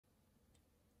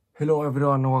Hello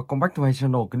everyone, welcome back to my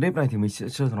channel. Cái clip này thì mình sẽ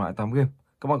chơi thể loại 8 game.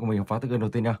 Các bạn cùng mình khám phá từ game đầu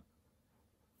tiên nha.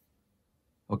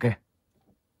 Ok.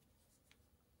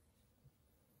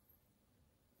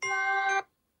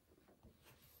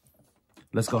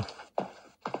 Let's go.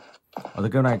 Ở cái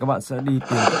game này các bạn sẽ đi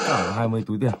tìm tất cả 20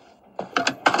 túi tiền.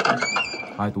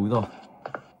 2 túi rồi.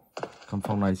 Căn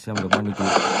phòng này xem được bao nhiêu túi.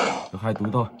 Được 2 túi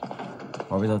thôi.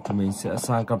 Và bây giờ thì mình sẽ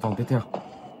sang căn phòng tiếp theo.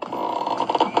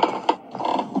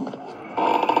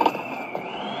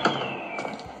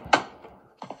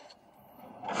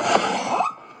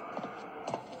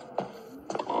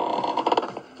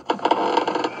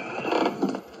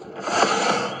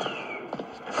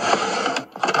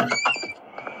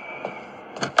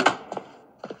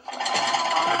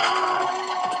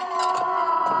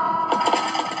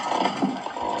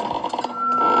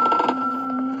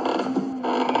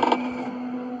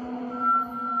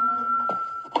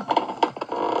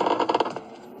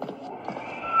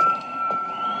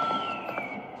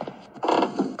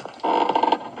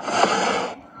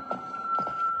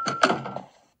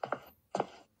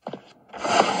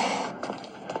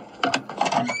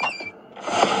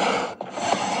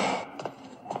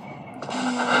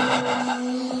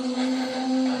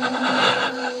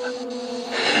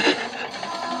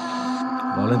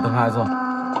 Nó lên tầng 2 rồi.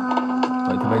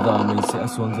 Vậy thì bây giờ mình sẽ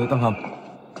xuống dưới tầng hầm.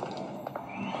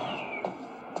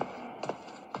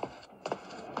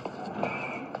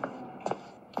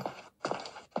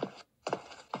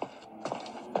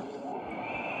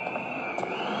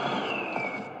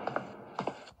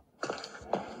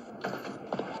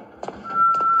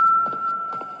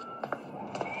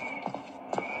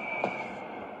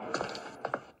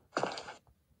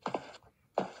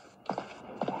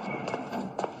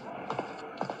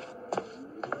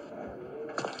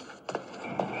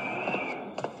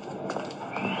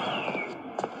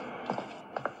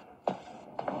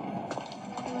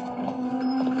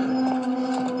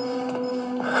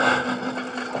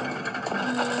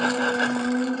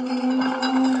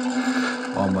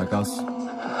 Oh my gosh.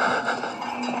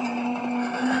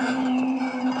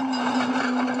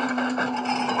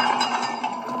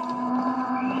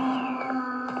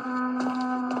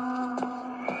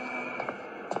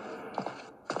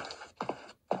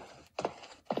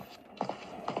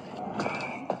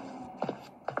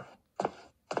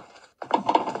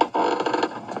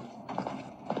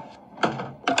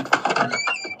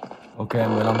 Ok,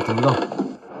 15 thứ rồi.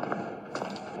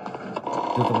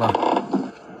 Tiếp tục nào.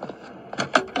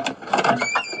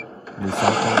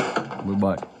 16,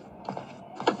 17.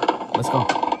 Let's go.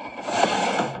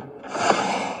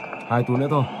 2 túi nữa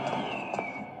thôi.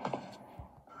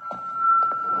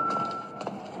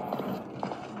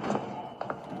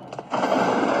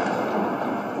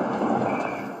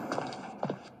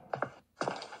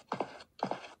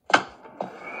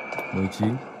 Mười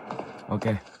 19. Ok.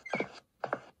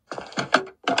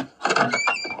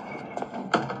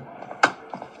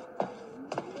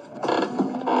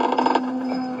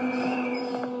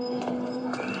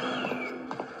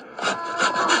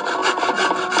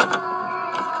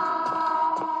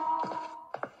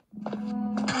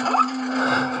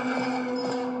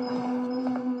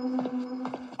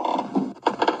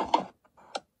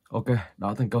 Ok,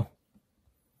 đã thành công.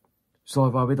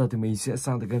 Rồi và bây giờ thì mình sẽ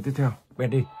sang tới game tiếp theo,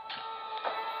 Bendy.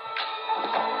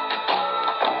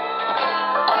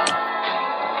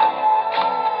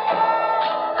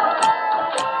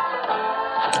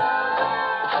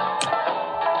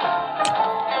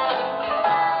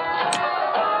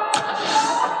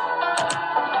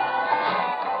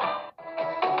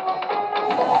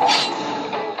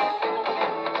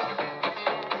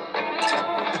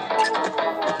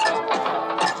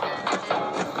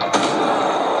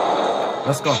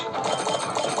 Let's go.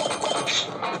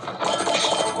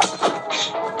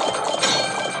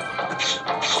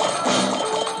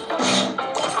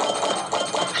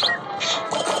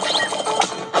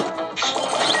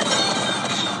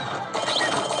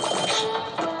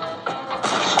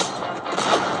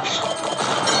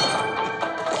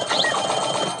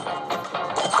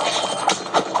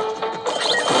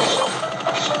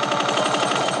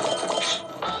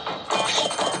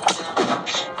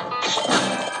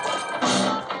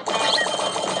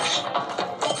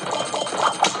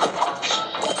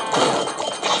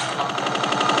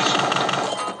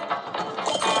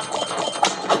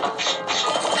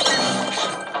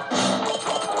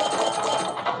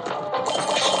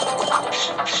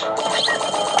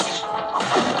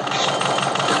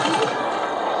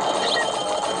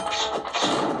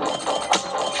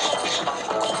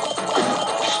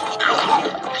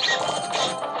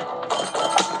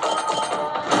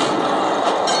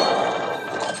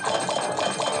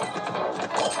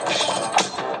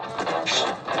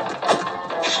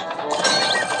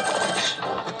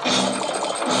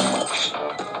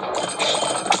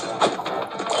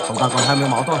 ta còn 20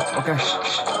 máu thôi. Ok, các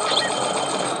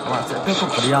bạn sẽ tiếp tục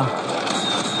video.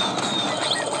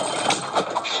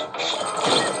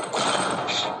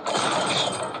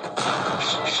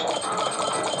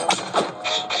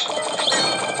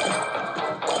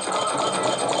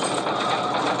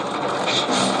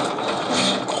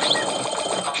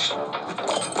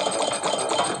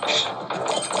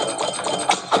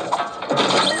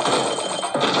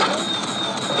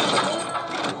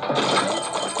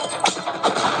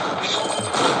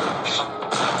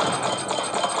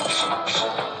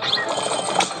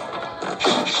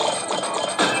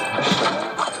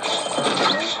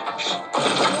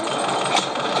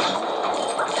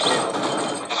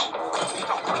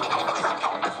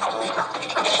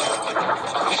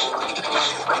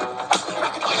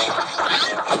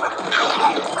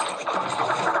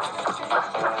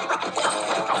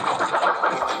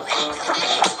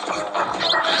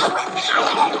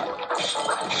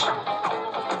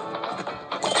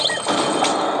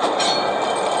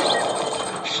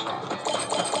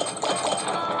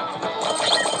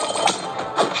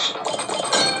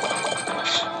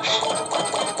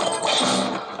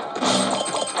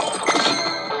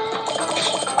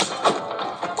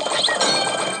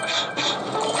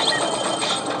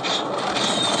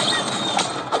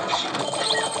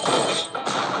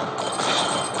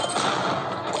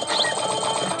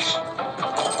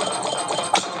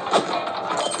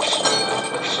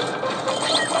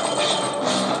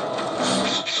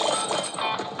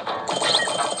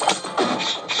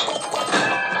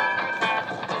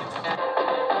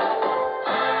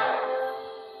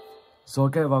 Rồi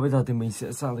ok, và bây giờ thì mình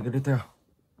sẽ sang cái tiếp theo.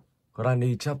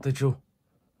 Granny Chapter 2.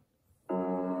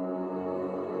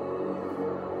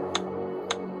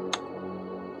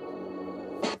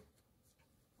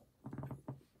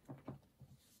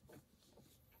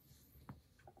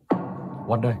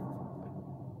 One day.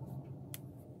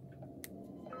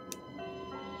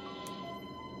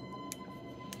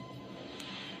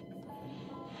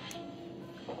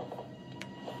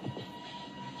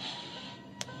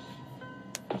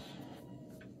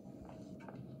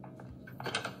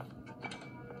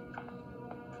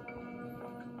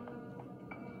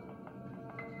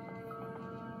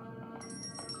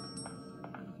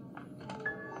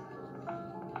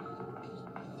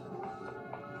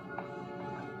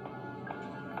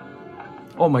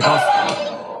 Oh my god.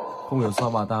 Không hiểu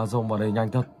sao bà ta rông vào đây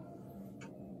nhanh thật.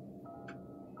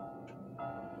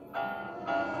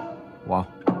 Wow.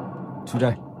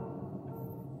 Today.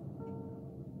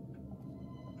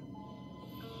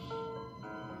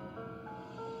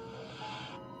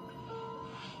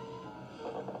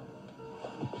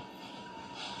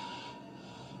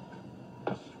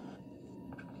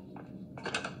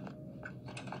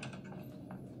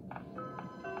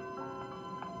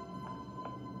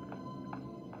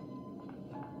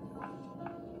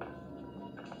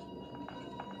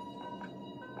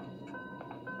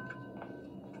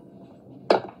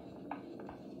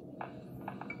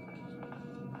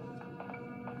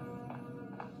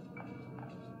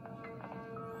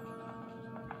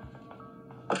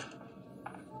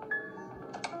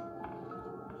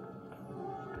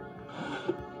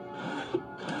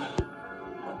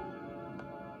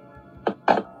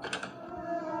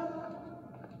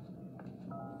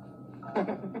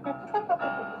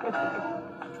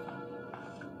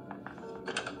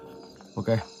 Ok,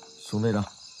 xuống đây nào.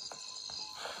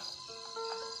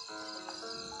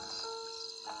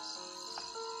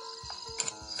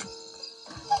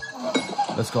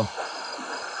 Let's go.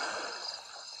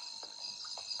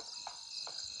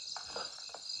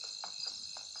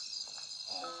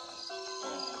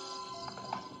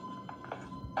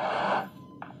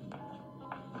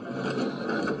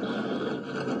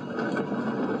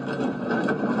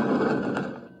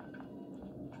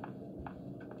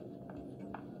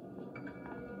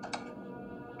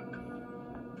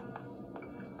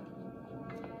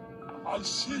 I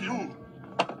see you.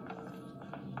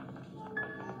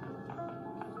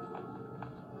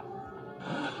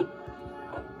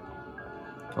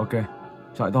 Ok,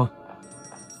 chạy thôi.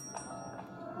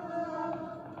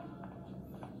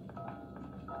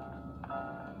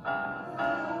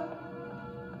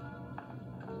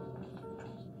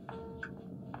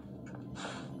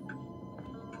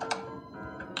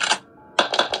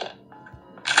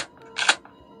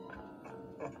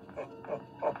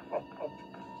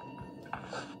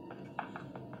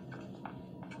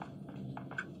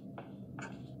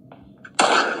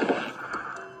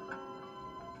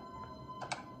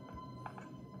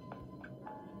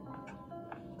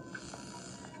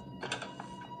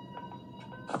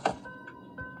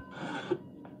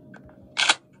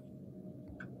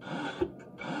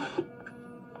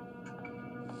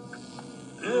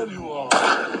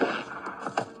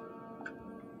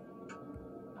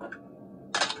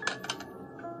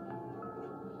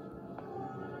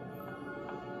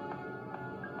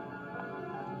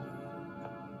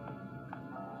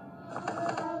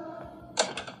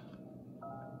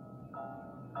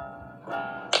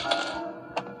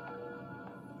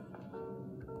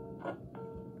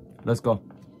 Let's go.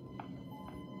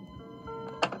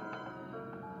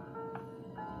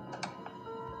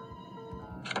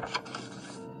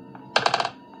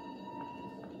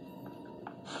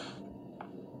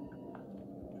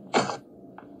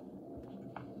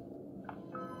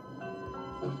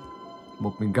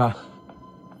 Một bình ga.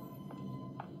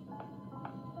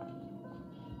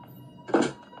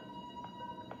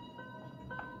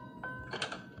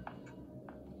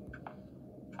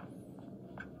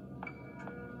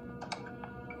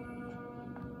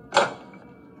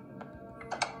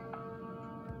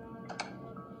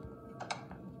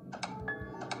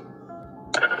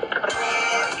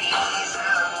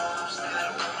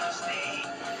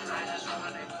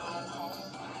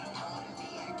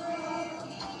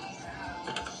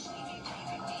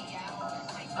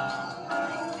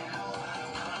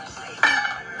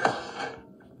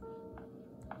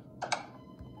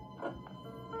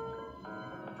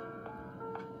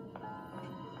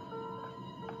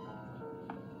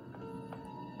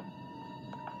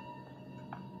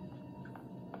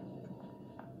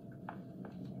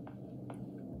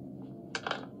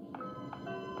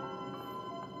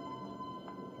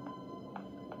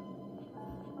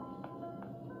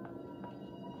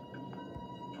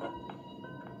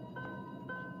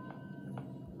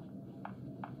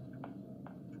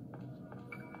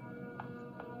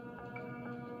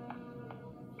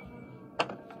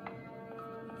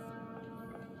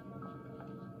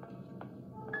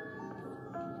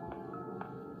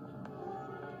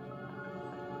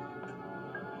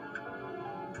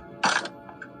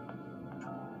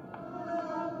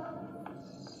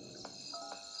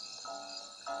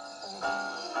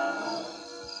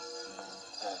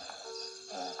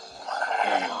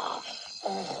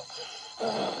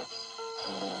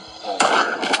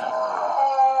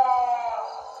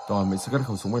 Rồi mình sẽ cất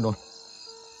khẩu súng này luôn.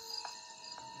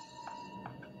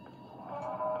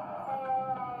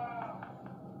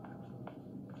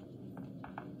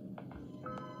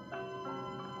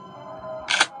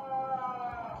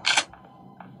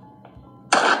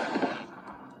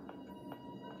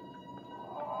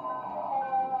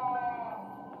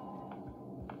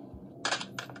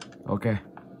 Ok.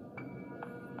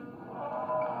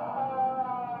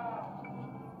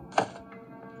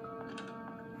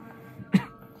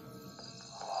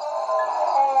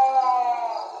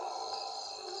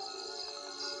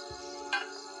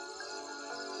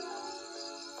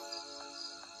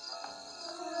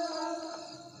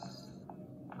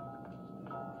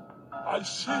 I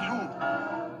see you.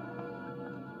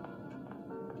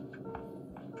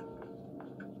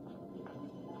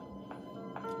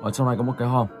 Ở trong này có một cái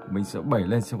hòm, mình sẽ đẩy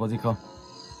lên xem có gì không.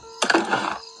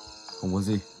 Không có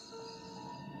gì.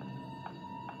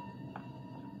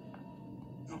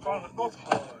 You cannot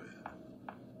hide.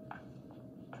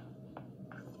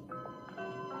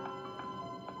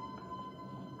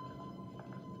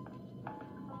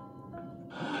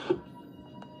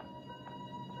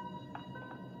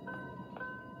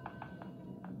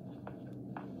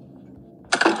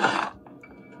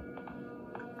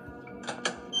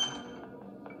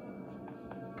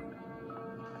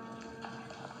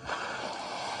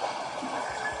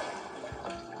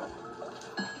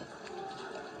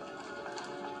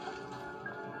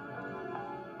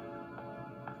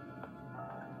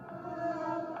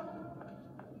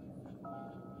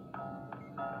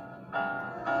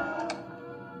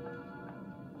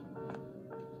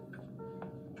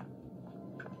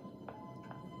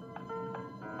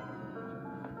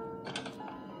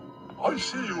 I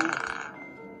see you.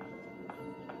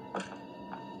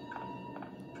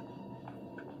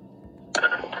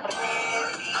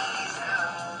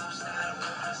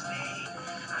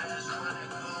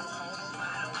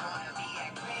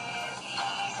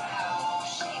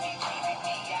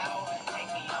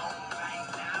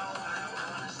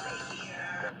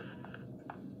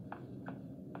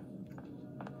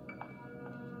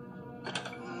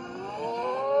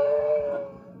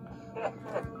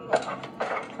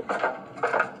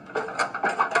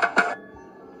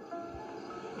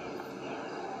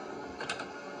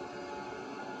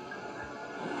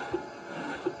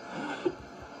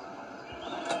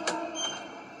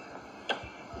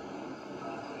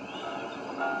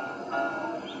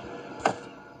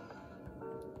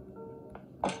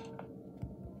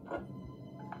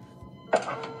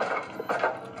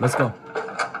 Let's go.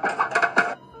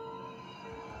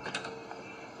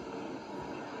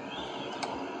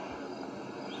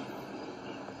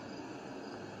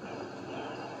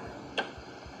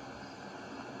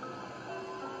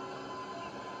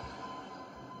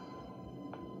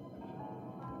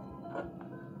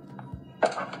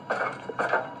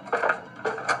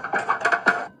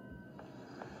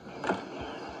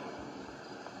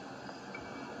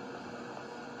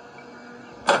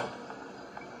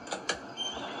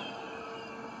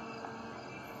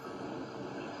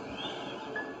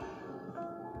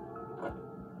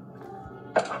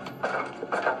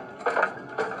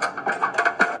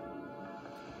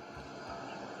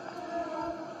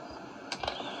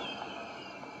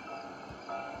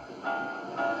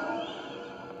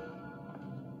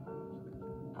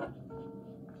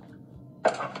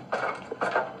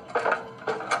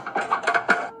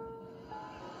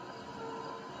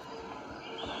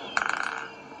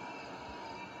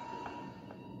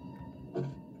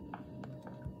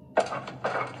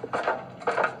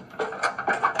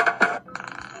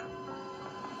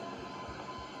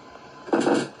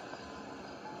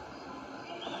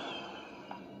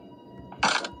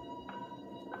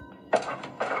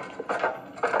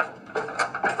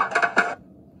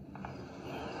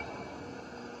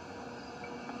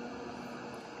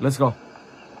 Let's go.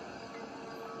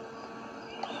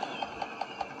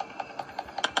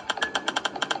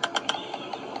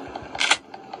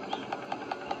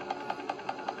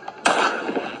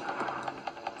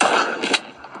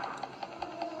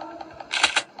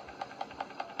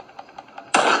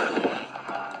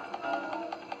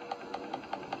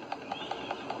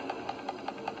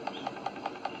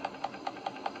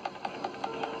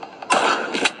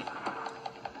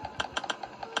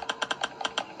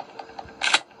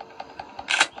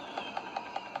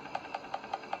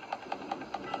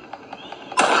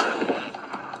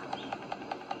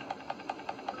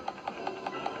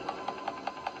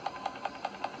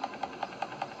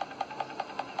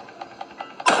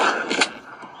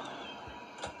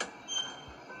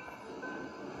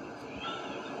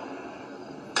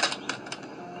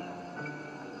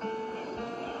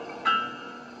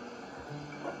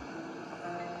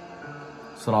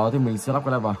 Sau đó thì mình sẽ lắp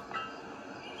cái này vào.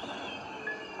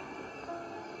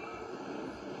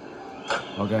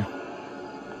 Ok.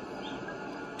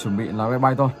 Chuẩn bị lái máy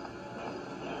bay thôi.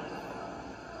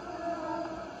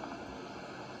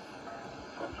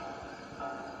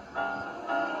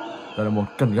 Đây là một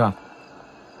cần gạt.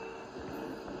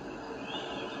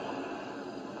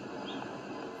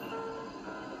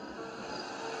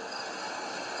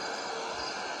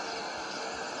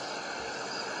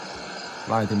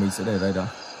 Này thì mình sẽ để đây đã.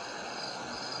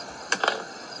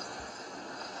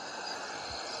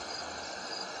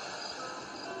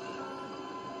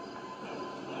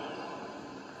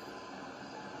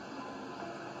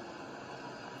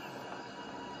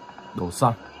 Đổ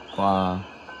xăng và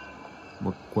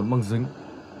một cuốn băng dính.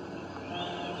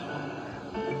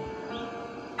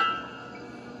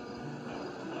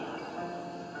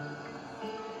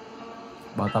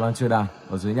 Bảo ta đang chơi đàn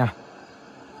ở dưới nhà.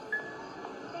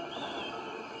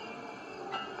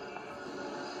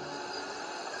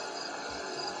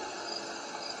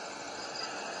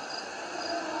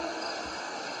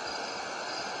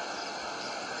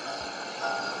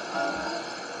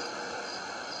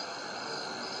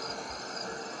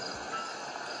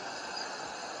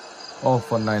 Ồ,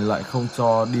 phần này lại không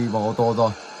cho đi bằng ô tô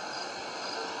rồi.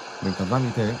 Mình cảm giác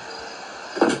như thế.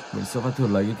 Mình sẽ phải thử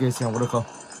lấy cái kia xem có được không.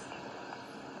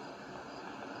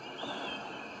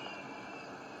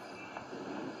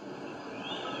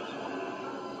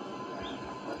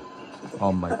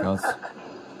 Oh my god.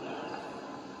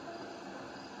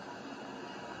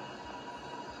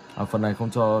 Phần này không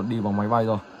cho đi bằng máy bay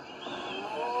rồi.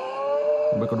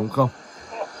 Không biết có đúng không.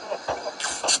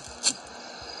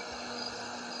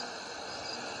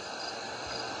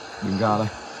 Bình ga đây.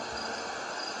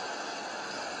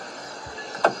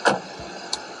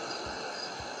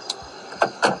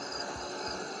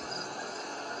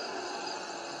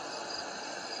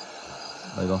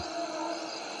 Đây rồi.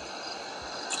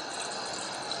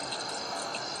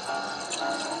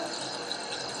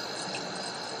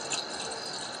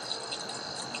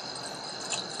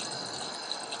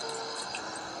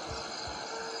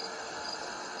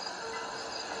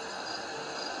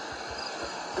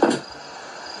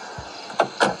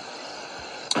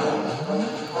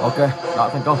 Ok, đã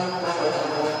thành công.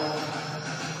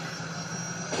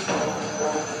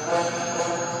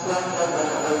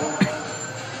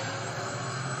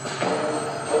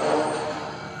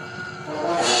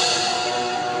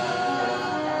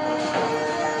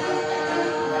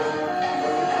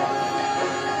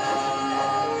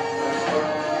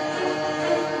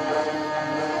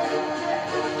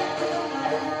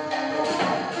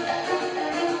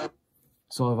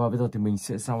 Rồi và bây giờ thì mình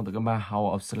sẽ xong từ cái ma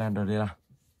House of Slendrina.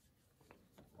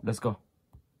 Let's go.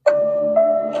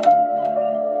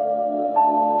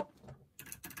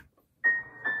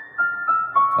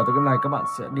 Ở từ cái này các bạn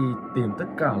sẽ đi tìm tất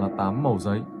cả là 8 mẩu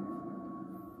giấy.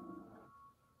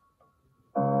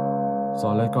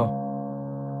 Rồi let's go.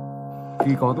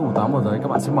 Khi có đủ 8 mẩu giấy các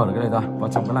bạn sẽ mở được cái này ra. Và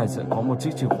trong cái này sẽ có một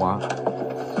chiếc chìa khóa.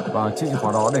 Và chiếc chìa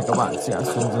khóa đó để các bạn sẽ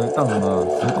xuống dưới tầng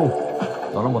dưới cùng.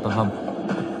 Đó là một tầng hầm.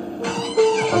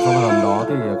 Và trong tầng hầm đó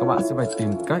thì các bạn sẽ phải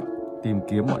tìm cách tìm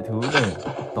kiếm mọi thứ để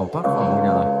tẩu thoát khỏi ngôi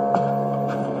nhà này.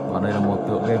 Và đây là một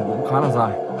tựa game cũng khá là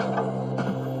dài.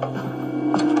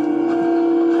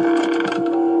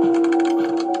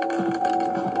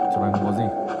 Chuẩn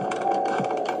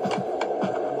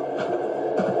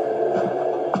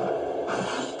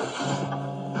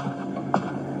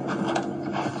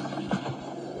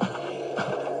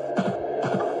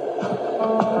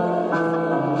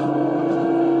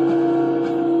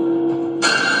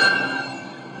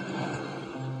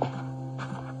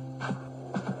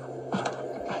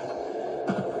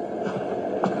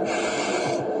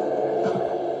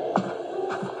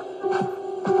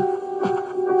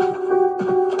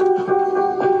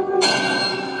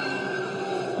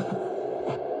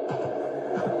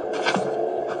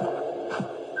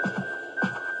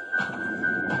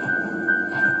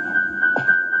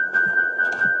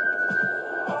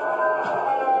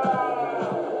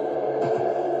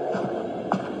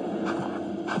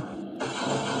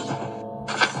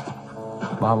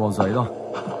 3 màu giấy rồi.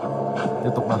 Tiếp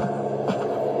tục nào.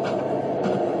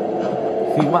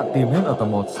 Khi các bạn tìm hết ở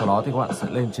tầng 1, sau đó thì các bạn sẽ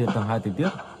lên trên tầng 2 tìm tiếp.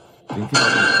 Đến khi nào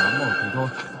đủ 8 màu thì thôi.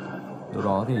 Điều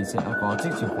đó thì sẽ có chiếc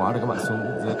chìa khóa để các bạn xuống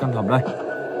dưới căn hầm đây.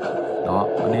 Đó,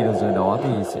 và đi đường dưới đó thì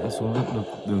sẽ xuống được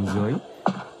đường dưới.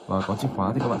 Và có chìa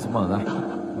khóa thì các bạn sẽ mở ra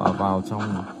và vào trong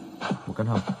một căn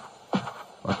hầm.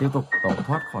 Và tiếp tục tẩu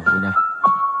thoát khỏi ngôi nhà.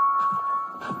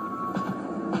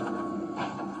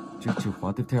 Chiếc chìa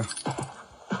khóa tiếp theo.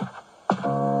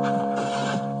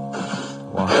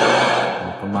 Wow,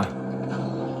 một con ma.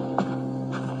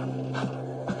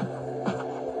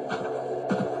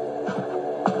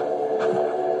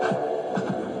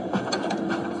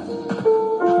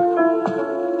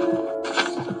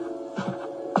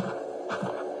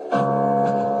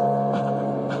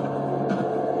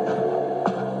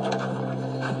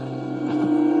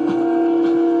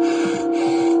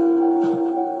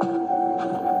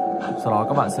 Sau đó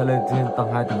các bạn sẽ lên trên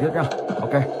tầng 2 tìm tiếp nhá.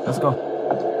 Ok, let's go.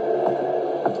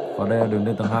 Và đây là đường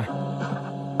lên tầng 2.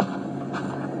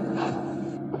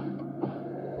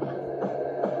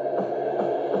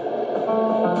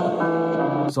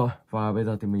 Rồi, và bây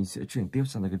giờ thì mình sẽ chuyển tiếp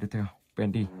sang cái tiếp theo.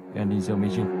 Bendy, Bendy the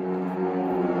Machine.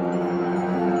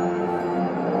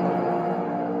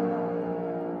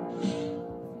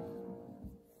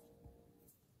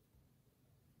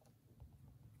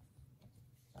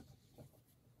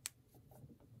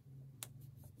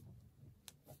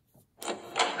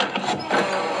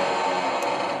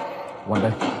 One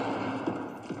day.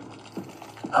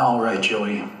 All right,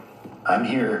 Joey. I'm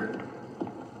here.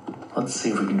 Let's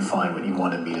see if we can find what you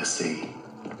wanted me to see.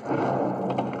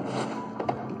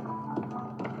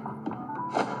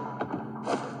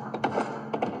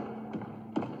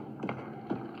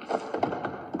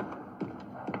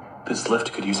 This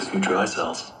lift could use a few dry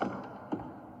cells.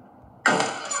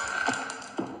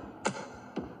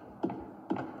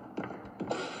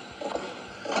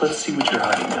 Let's see what you're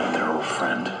hiding down there, old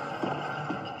friend.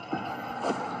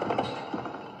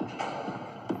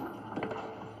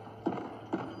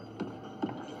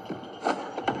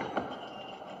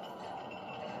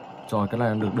 Rồi, cái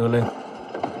này được đưa lên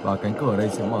và cánh cửa ở đây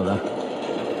sẽ mở ra.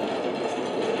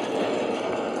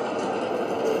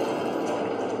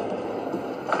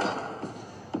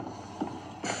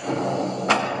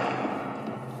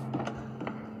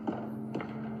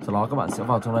 Sau đó các bạn sẽ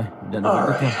vào trong đây nhận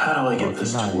được tiếp theo. Đó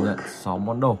chính là nhận 6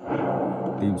 món đồ.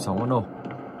 Tìm 6 món đồ.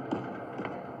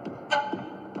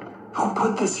 Who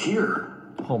put this here?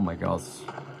 Oh my god.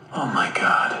 Oh my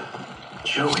god.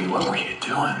 Joey, what were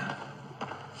you doing?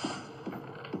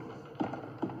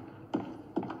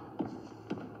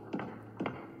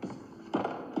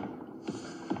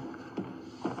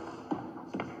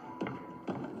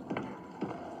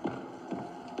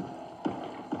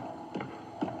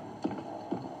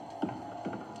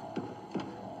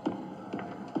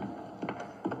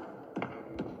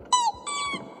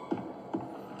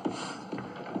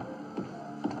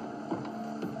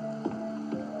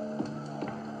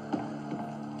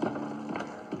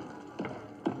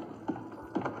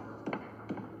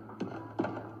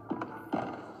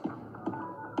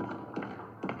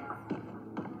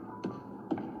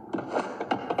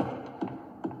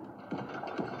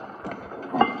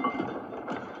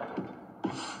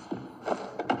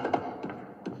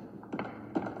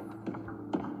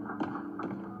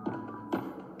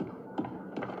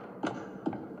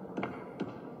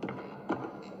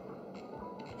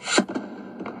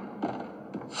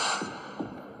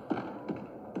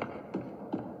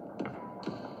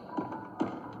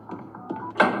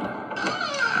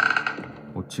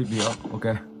 Chiếc đĩa, ok.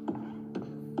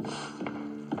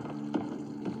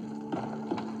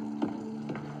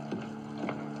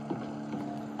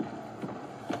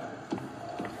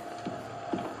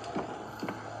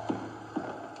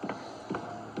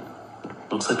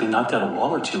 Looks like they knocked out a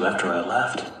wall or two after I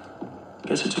left.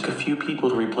 Guess it took a few people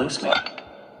to replace me.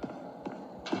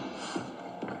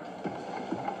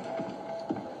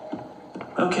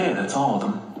 Okay, that's all of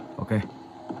them. Okay.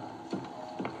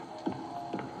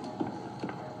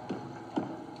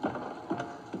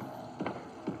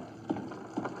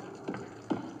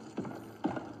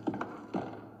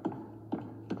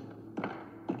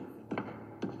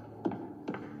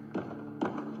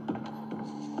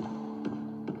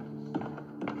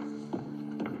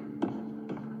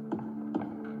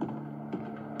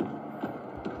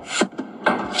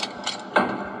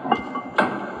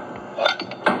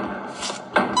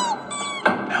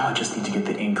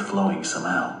 Flowing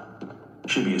somehow.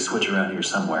 Should be a switch around here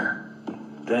somewhere.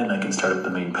 Then I can start up the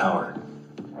main power.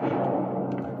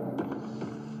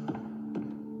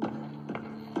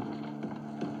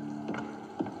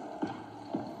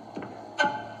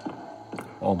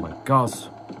 Oh my gosh.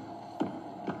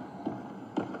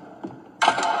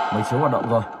 Mấy số hoạt động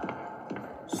rồi.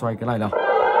 Xoay cái này nào.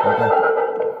 Ok.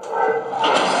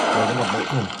 Rồi có một lỗ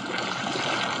thủng.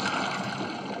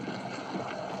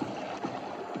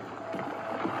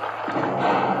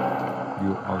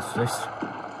 You are stressed.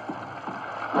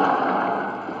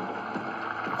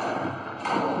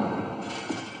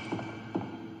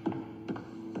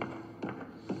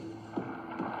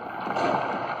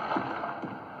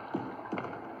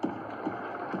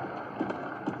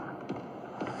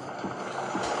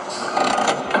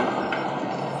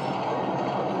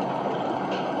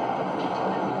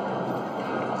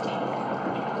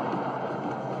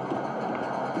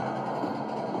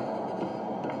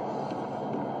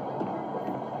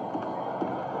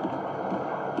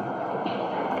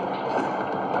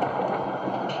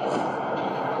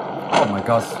 Oh my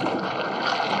gosh.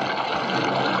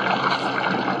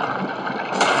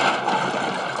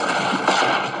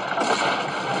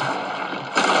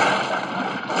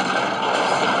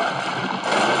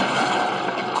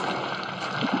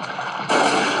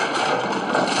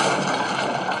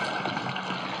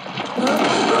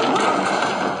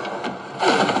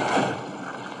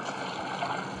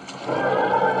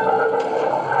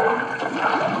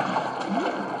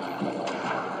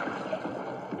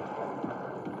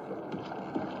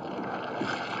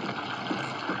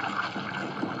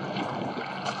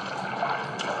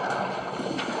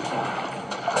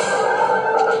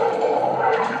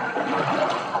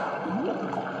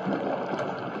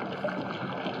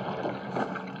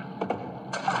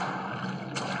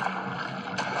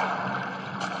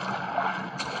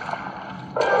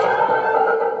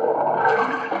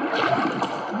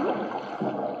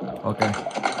 Okay.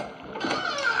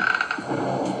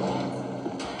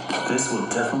 This will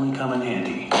definitely come in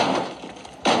handy.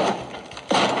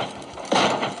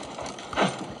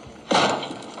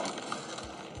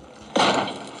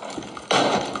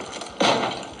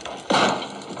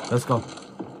 Let's go.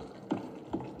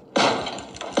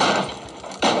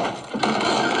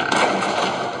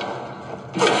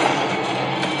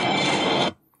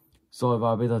 Rồi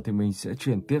và bây giờ thì mình sẽ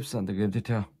chuyển tiếp sang tựa game tiếp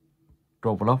theo,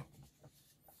 Roblox.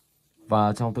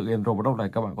 Và trong tựa game Roblox này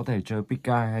các bạn có thể chơi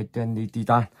Piggy hay Bendy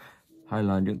Titan hay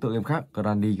là những tựa game khác,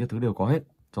 Granny các thứ đều có hết.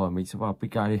 Rồi mình sẽ vào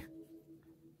Piggy đi.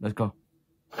 Let's go.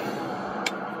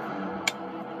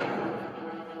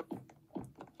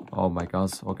 Oh my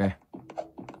gosh, ok.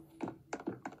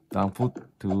 Đang phút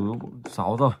thứ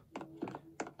 6 rồi.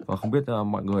 Và không biết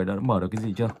mọi người đã mở được cái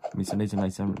gì chưa. Mình sẽ lên trên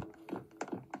này xem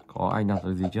có ai nhặt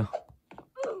được gì chưa.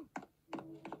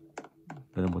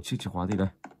 Đây là một chiếc chìa khóa gì đây.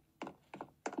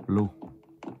 Blue.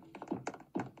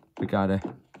 Piggy đây.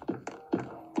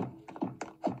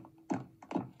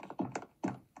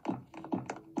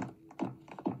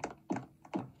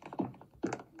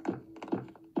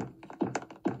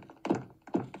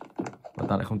 Và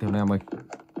ta lại không theo leo mình.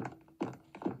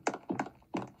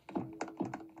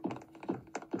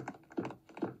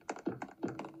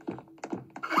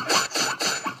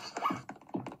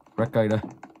 Rác cây đây.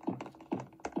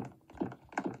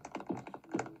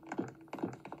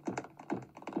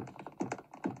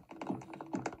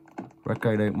 Rác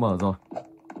cây đây cũng mở rồi.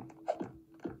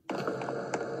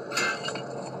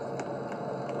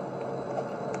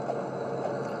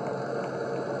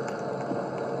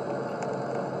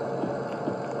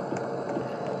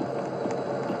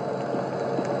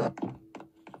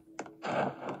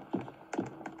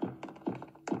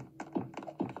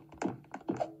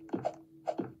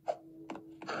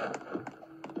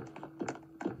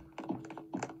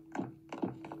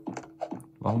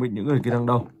 Và không biết những người kia đang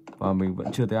đâu. Và mình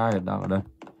vẫn chưa thấy ai đang ở đây.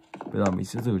 Bây giờ mình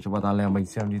sẽ thử cho bà ta leo mình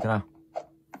xem như thế nào.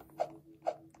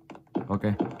 Ok. Oh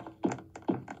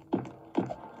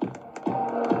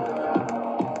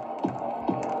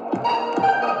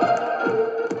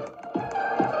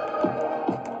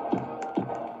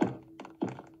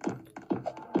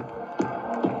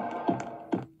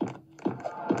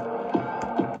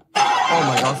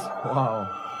my god. Wow.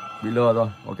 Bị lừa rồi.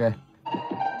 Ok.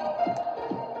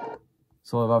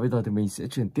 Rồi và bây giờ thì mình sẽ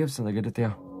chuyển tiếp sang cái tiếp theo,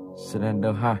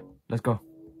 Slender 2. Let's go.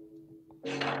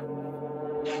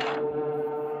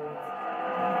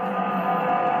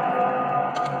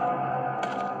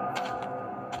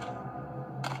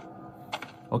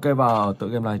 Ok, và ở tựa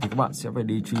game này thì các bạn sẽ phải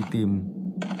đi truy tìm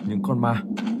những con ma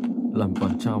lẩn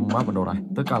quẩn trong map bản đồ này.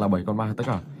 Tất cả là 7 con ma, tất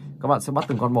cả. Các bạn sẽ bắt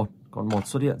từng con một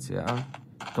xuất hiện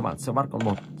các bạn sẽ bắt con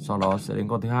một, sau đó sẽ đến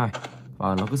con thứ hai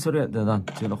và nó cứ xuất hiện dần dần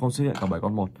chứ nó không xuất hiện cả 7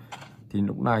 con một. Thì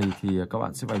lúc này thì các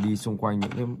bạn sẽ phải đi xung quanh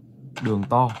những cái đường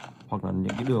to hoặc là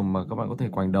những cái đường mà các bạn có thể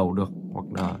quành đầu được hoặc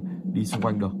là đi xung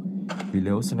quanh được. Vì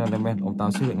nếu Slenderman ông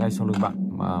ta xuất hiện ngay sau lưng bạn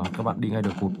mà các bạn đi ngay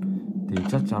đường cụt thì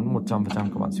chắc chắn 100%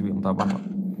 các bạn sẽ bị ông ta bắt.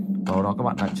 Và đó các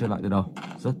bạn lại chơi lại từ đầu,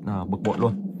 rất là bực bội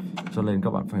luôn. Cho nên các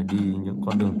bạn phải đi những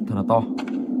con đường thật là to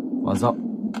và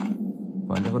rộng.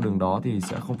 Và những con đường đó thì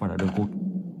sẽ không phải là đường cụt,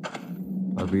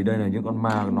 bởi vì đây là những con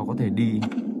ma nó có thể đi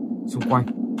xung quanh,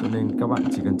 cho nên các bạn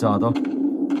chỉ cần chờ thôi.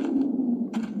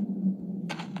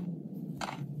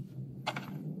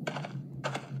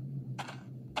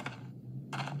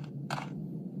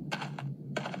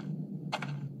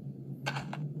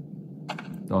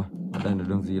 Rồi, ở đây là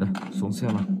đường gì đây? Xuống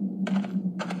xem nào.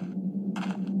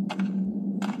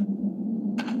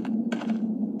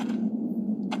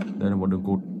 Đây là một đường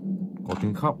cụt, có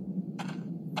tiếng khóc.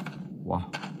 Wow.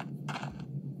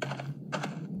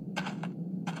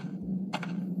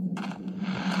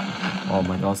 Oh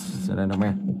my god,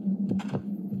 Slenderman.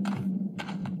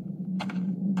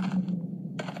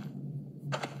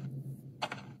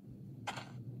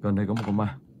 Gần đây có một con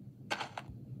ma.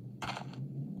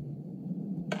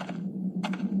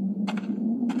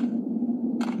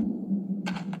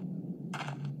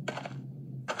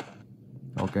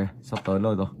 Ok, sắp tới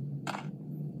nơi rồi.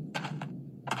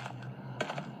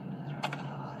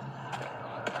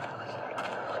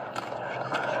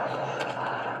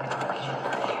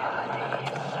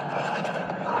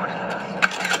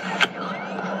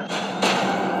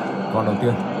 Con đầu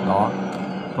tiên, đó.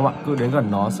 Các bạn cứ đến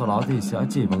gần nó, sau đó thì sẽ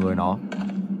chỉ vào người nó.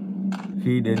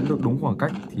 Khi đến đúng khoảng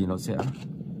cách thì nó sẽ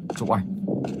chụp ảnh.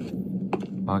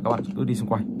 Và các bạn cứ đi xung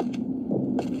quanh.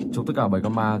 Chụp tất cả 7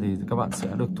 con ma thì các bạn sẽ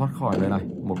được thoát khỏi đây này,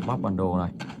 một map bản đồ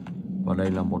này. Và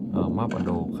đây là một map bản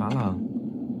đồ khá là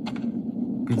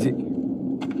kinh dị.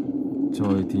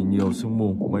 Trời thì nhiều sương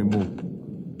mù, mây mù.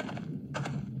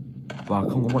 Và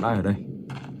không có một ai ở đây.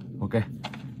 Ok.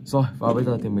 Rồi, và bây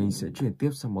giờ thì mình sẽ chuyển tiếp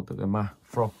sang một tựa game ma.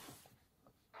 From.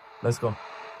 Let's go.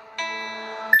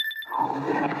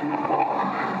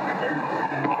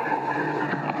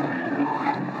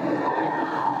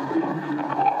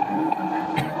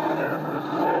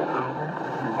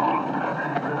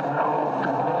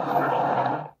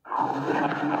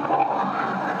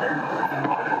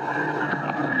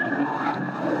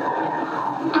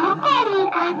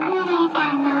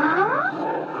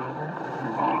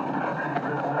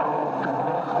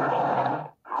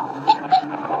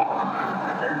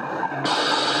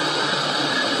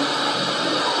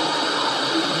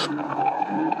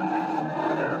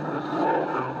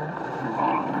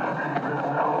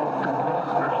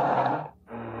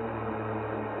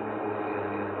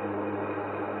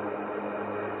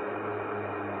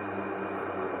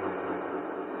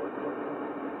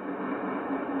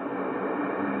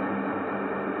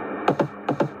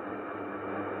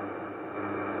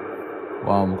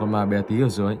 Wow, một con ma bé tí ở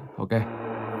dưới. Ok.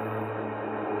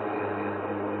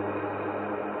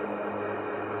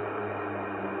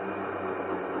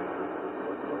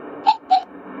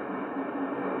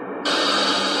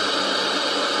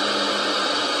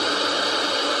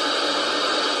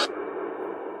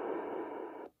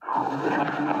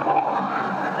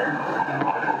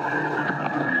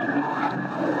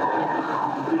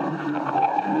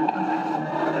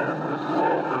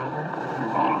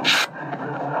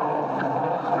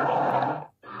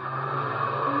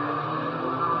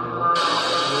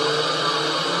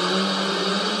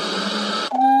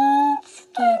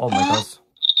 Oh my god.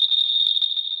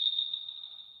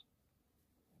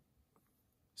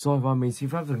 Rồi, và mình xin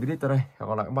phép dừng clip tại đây. Hẹn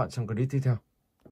gặp lại các bạn trong clip tiếp theo.